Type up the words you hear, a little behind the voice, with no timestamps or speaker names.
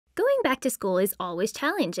Going back to school is always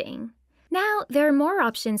challenging. Now, there are more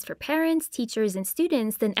options for parents, teachers, and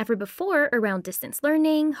students than ever before around distance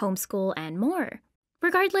learning, homeschool, and more.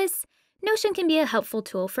 Regardless, Notion can be a helpful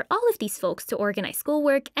tool for all of these folks to organize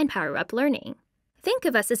schoolwork and power up learning. Think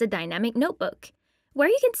of us as a dynamic notebook, where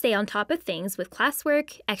you can stay on top of things with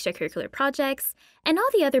classwork, extracurricular projects, and all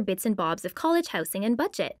the other bits and bobs of college housing and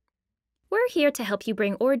budget. We're here to help you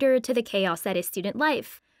bring order to the chaos that is student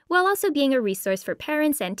life, while also being a resource for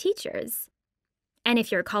parents and teachers. And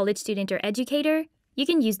if you're a college student or educator, you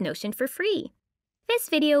can use Notion for free. This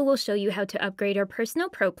video will show you how to upgrade our personal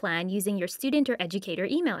pro plan using your student or educator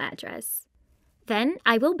email address. Then,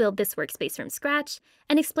 I will build this workspace from scratch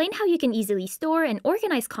and explain how you can easily store and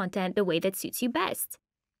organize content the way that suits you best.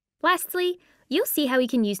 Lastly, you'll see how you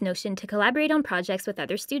can use Notion to collaborate on projects with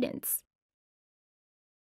other students.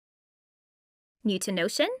 New to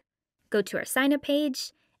Notion? Go to our sign-up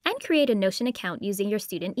page and create a Notion account using your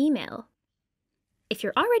student email. If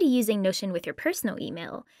you're already using Notion with your personal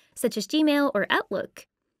email, such as Gmail or Outlook,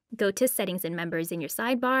 go to Settings and Members in your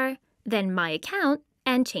sidebar, then My Account,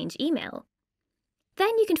 and change email.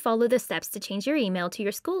 Then you can follow the steps to change your email to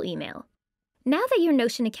your school email. Now that your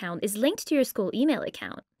Notion account is linked to your school email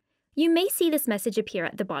account, you may see this message appear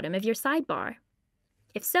at the bottom of your sidebar.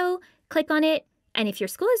 If so, click on it, and if your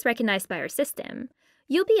school is recognized by our system,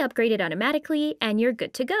 you'll be upgraded automatically and you're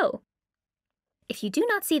good to go. If you do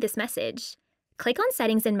not see this message, click on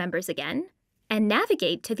Settings and Members again, and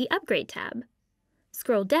navigate to the Upgrade tab.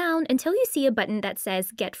 Scroll down until you see a button that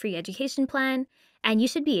says Get Free Education Plan, and you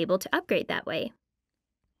should be able to upgrade that way.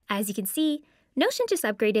 As you can see, Notion just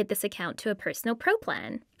upgraded this account to a personal pro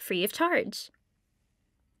plan, free of charge.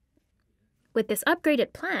 With this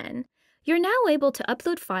upgraded plan, you're now able to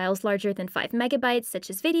upload files larger than 5 megabytes such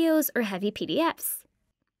as videos or heavy PDFs.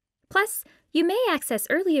 Plus, you may access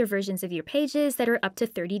earlier versions of your pages that are up to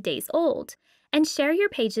 30 days old, and share your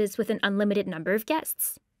pages with an unlimited number of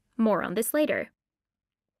guests. More on this later.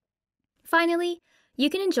 Finally, you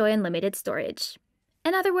can enjoy unlimited storage.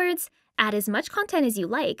 In other words, add as much content as you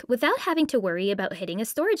like without having to worry about hitting a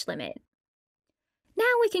storage limit. Now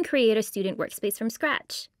we can create a student workspace from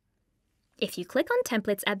scratch. If you click on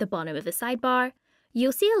Templates at the bottom of the sidebar,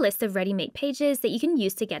 you'll see a list of ready-made pages that you can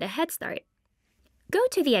use to get a head start. Go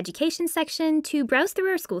to the Education section to browse through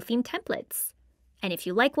our school-themed templates. And if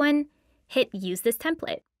you like one, hit Use this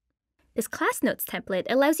template. This Class Notes template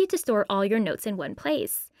allows you to store all your notes in one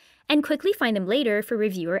place and quickly find them later for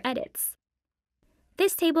review or edits.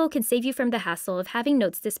 This table can save you from the hassle of having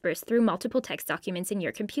notes dispersed through multiple text documents in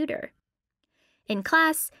your computer. In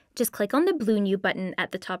class, just click on the blue New button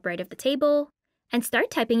at the top right of the table and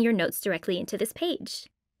start typing your notes directly into this page.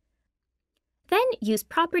 Then use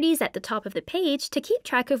Properties at the top of the page to keep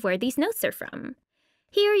track of where these notes are from.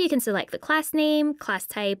 Here you can select the class name, class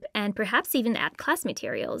type, and perhaps even add class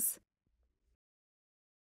materials.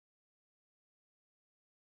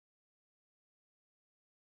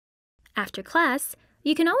 After class,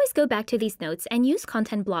 you can always go back to these notes and use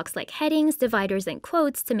content blocks like headings, dividers, and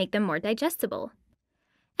quotes to make them more digestible.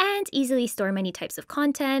 And easily store many types of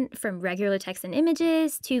content, from regular text and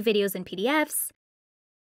images to videos and PDFs,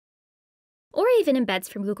 or even embeds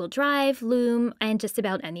from Google Drive, Loom, and just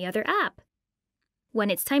about any other app. When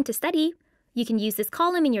it's time to study, you can use this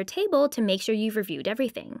column in your table to make sure you've reviewed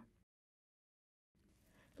everything.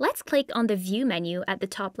 Let's click on the View menu at the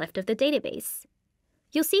top left of the database.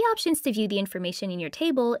 You'll see options to view the information in your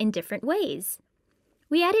table in different ways.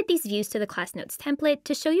 We added these views to the Class Notes template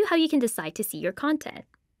to show you how you can decide to see your content.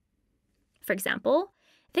 For example,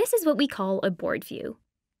 this is what we call a board view.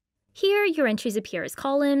 Here, your entries appear as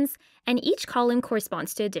columns, and each column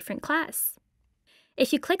corresponds to a different class.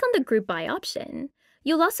 If you click on the Group By option,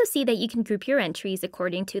 you'll also see that you can group your entries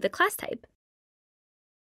according to the class type.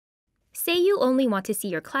 Say you only want to see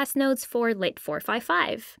your class notes for Lit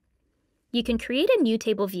 455. You can create a new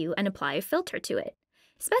table view and apply a filter to it,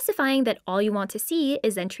 specifying that all you want to see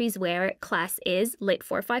is entries where class is Lit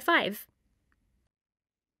 455.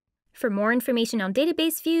 For more information on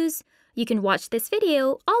database views, you can watch this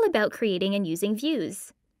video all about creating and using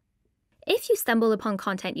views. If you stumble upon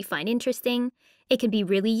content you find interesting, it can be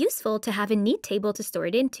really useful to have a neat table to store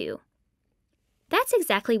it into. That's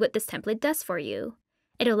exactly what this template does for you.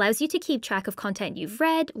 It allows you to keep track of content you've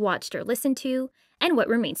read, watched, or listened to, and what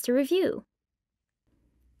remains to review.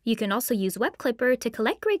 You can also use Web Clipper to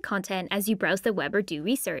collect great content as you browse the web or do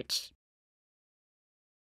research.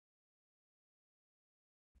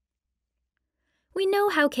 We know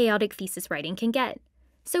how chaotic thesis writing can get,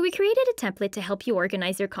 so we created a template to help you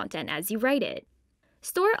organize your content as you write it.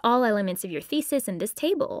 Store all elements of your thesis in this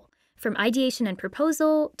table, from ideation and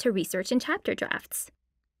proposal to research and chapter drafts.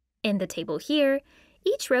 In the table here,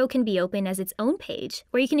 each row can be opened as its own page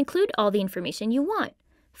where you can include all the information you want,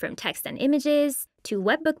 from text and images to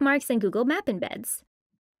web bookmarks and Google Map embeds.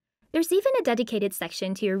 There's even a dedicated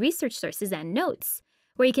section to your research sources and notes,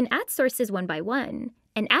 where you can add sources one by one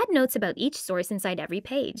and add notes about each source inside every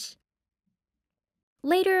page.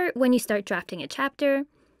 Later, when you start drafting a chapter,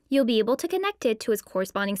 you'll be able to connect it to its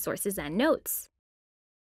corresponding sources and notes.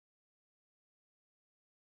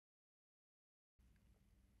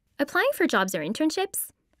 Applying for jobs or internships?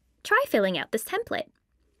 Try filling out this template.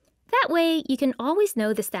 That way, you can always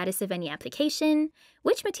know the status of any application,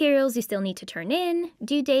 which materials you still need to turn in,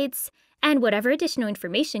 due dates, and whatever additional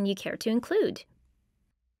information you care to include.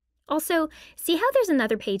 Also, see how there's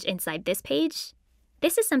another page inside this page?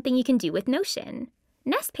 This is something you can do with Notion.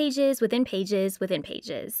 Nest pages within pages within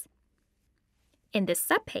pages. In this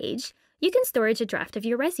subpage, you can store a draft of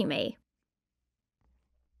your resume.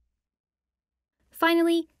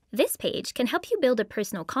 Finally, this page can help you build a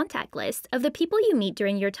personal contact list of the people you meet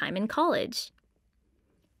during your time in college.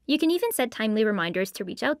 You can even set timely reminders to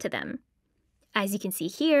reach out to them. As you can see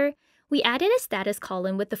here, we added a status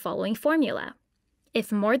column with the following formula.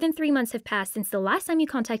 If more than 3 months have passed since the last time you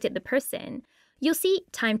contacted the person, you'll see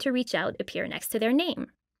Time to Reach Out appear next to their name.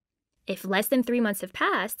 If less than 3 months have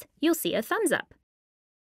passed, you'll see a thumbs up.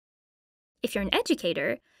 If you're an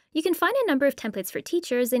educator, you can find a number of templates for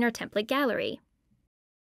teachers in our template gallery.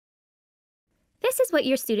 This is what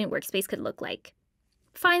your student workspace could look like.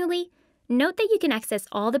 Finally, note that you can access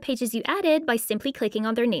all the pages you added by simply clicking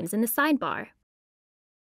on their names in the sidebar.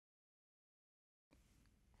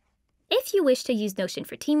 If you wish to use Notion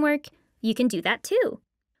for teamwork, you can do that too.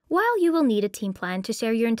 While you will need a team plan to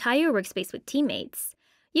share your entire workspace with teammates,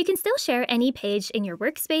 you can still share any page in your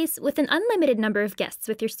workspace with an unlimited number of guests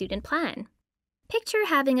with your student plan. Picture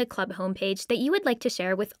having a club homepage that you would like to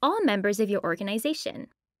share with all members of your organization.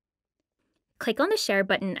 Click on the Share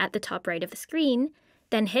button at the top right of the screen,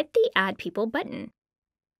 then hit the Add People button.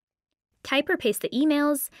 Type or paste the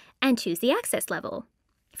emails and choose the access level,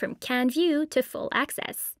 from Can View to Full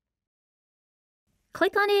Access.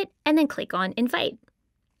 Click on it and then click on Invite.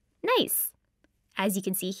 Nice! As you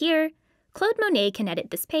can see here, Claude Monet can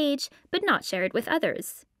edit this page but not share it with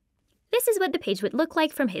others. This is what the page would look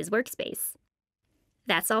like from his workspace.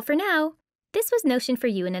 That's all for now. This was Notion for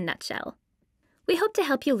you in a nutshell. We hope to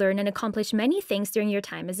help you learn and accomplish many things during your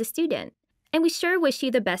time as a student, and we sure wish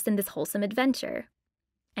you the best in this wholesome adventure.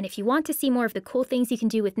 And if you want to see more of the cool things you can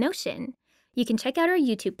do with Notion, you can check out our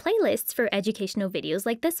YouTube playlists for educational videos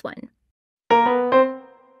like this one.